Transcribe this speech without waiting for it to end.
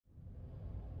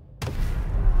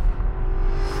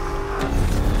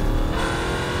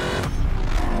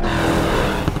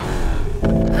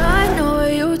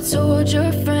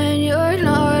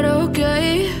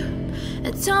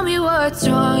what's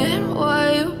wrong and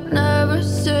why you never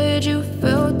said you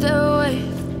felt that way.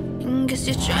 Guess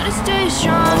you're trying to stay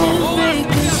strong and fake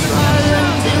a smile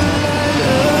until I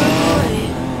look away.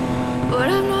 But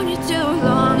I've known you too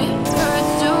long, it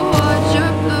hurts to watch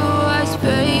your blue eyes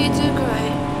fade to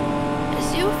gray as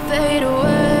you fade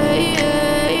away.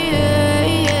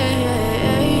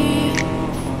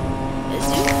 As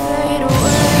you fade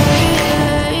away.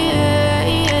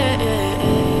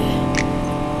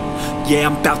 Yeah,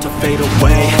 I'm about to fade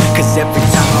away, cause every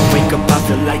time I wake up I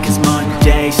feel like it's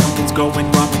Monday. Something's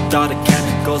going wrong with all the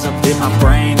chemicals up in my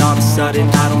brain. All of a sudden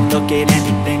I don't look at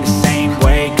anything the same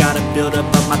way. Gotta build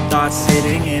up of my thoughts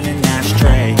sitting in an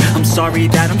ashtray. I'm sorry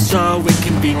that I'm so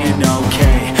inconvenient,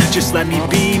 okay. Just let me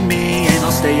be me and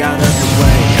I'll stay out of your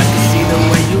way. I can see the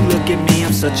way you look at me,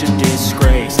 I'm such a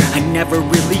disgrace. I never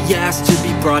really asked to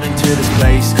be brought into this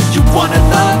place. You wanna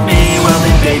love me? Well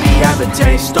then baby I have a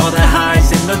taste. All the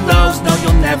highs and the lows, no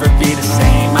you'll never be the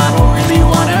same. I don't really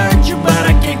wanna hurt you but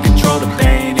I can't control the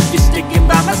pain. If you're sticking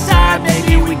by my side,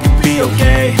 maybe we could be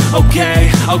okay.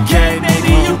 Okay, okay,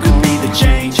 maybe you could be the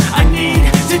change I need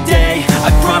today.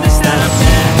 I promise that I've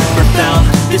never felt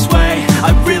this way.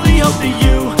 I really hope that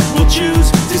you will choose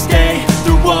to stay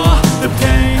through all the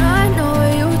pain. I know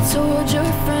you told your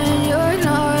friend you're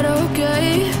not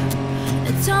okay,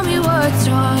 and tell me what's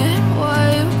wrong and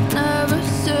why you never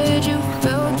said you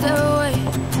felt that way.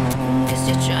 Guess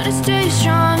you're trying to stay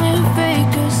strong and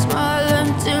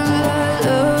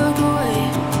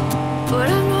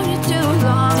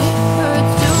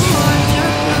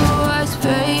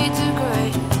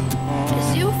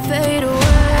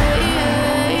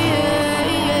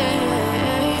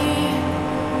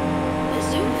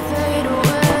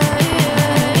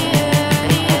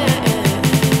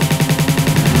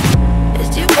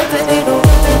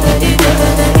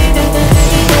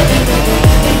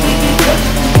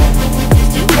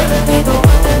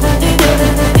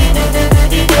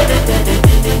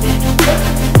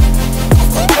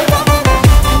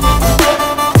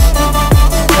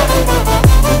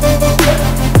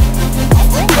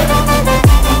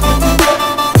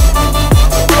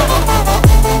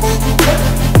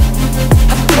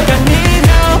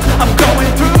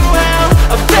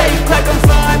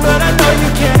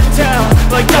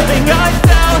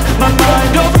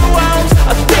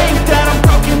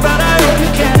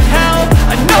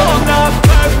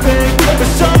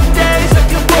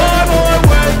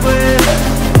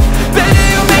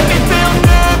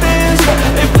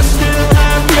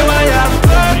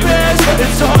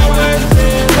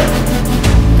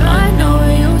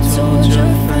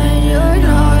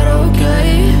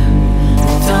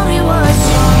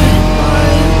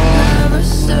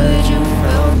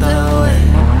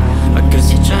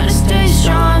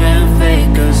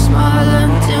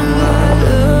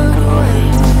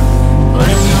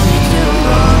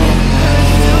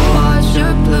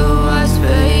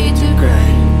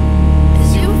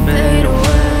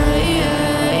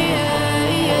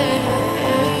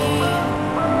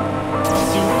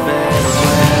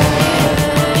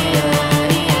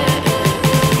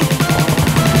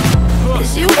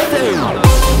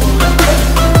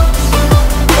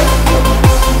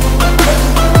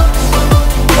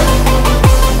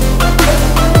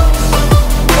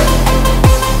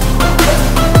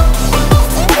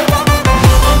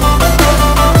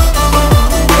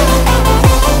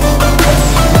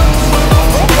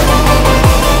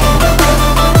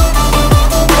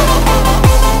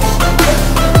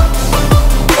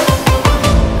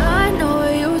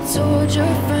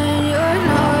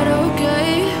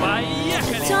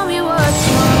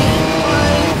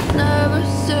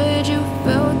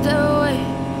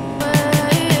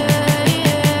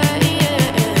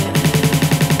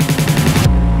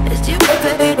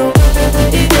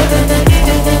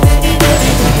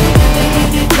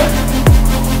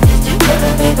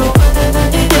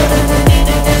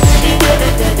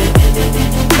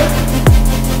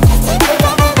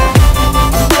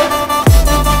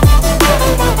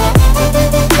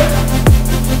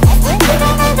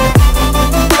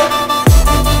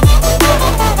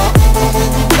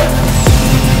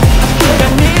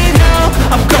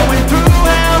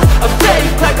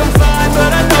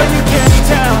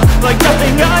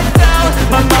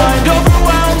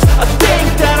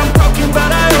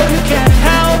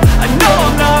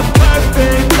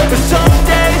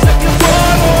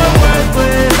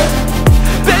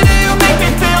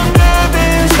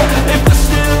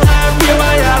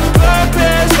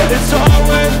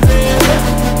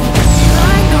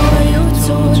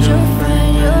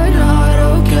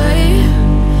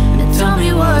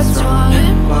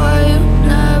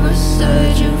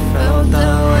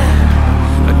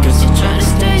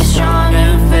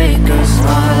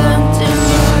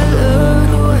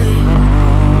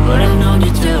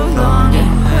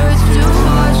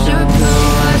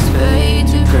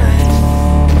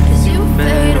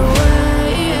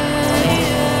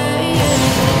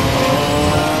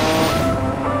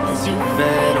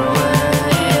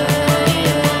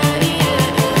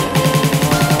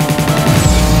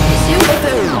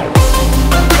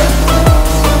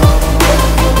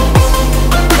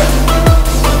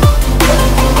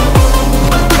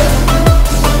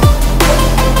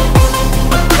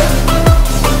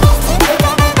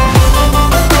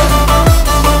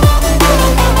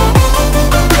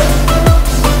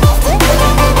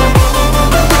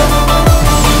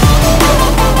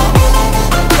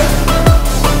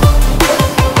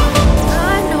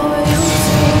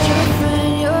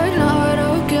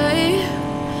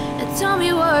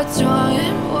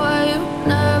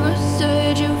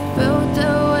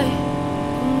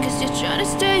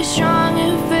stay strong